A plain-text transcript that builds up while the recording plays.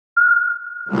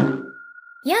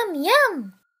Yum,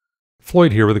 yum!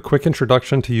 Floyd here with a quick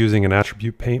introduction to using an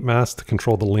attribute paint mask to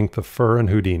control the length of fur in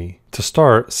Houdini. To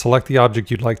start, select the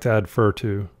object you'd like to add fur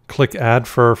to. Click Add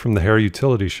Fur from the Hair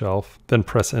Utility shelf, then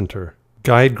press Enter.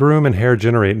 Guide Groom and Hair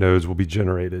Generate nodes will be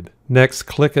generated. Next,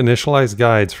 click Initialize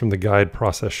Guides from the Guide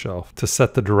Process shelf to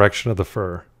set the direction of the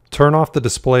fur. Turn off the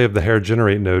display of the Hair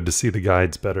Generate node to see the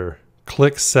guides better.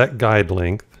 Click Set Guide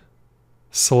Length.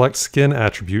 Select Skin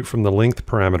Attribute from the Length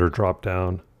parameter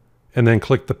dropdown, and then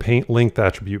click the Paint Length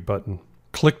Attribute button.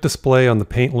 Click Display on the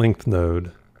Paint Length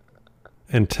node,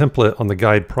 and Template on the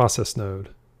Guide Process node.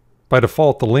 By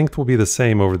default, the length will be the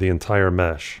same over the entire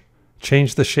mesh.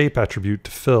 Change the Shape attribute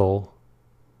to Fill,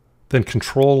 then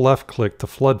Control left-click to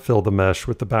flood fill the mesh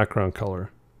with the background color.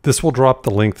 This will drop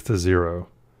the length to 0.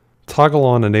 Toggle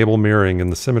on Enable Mirroring in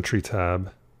the Symmetry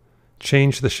tab,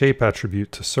 change the Shape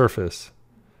attribute to Surface,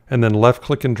 and then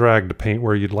left-click and drag to paint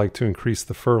where you'd like to increase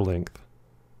the fur length.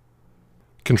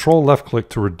 Control left-click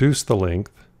to reduce the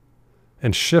length,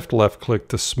 and Shift left-click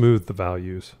to smooth the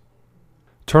values.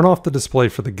 Turn off the display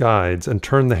for the guides and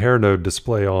turn the hair node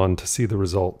display on to see the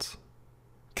results.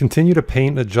 Continue to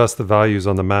paint and adjust the values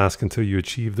on the mask until you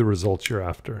achieve the results you're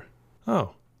after.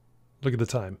 Oh, look at the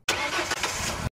time.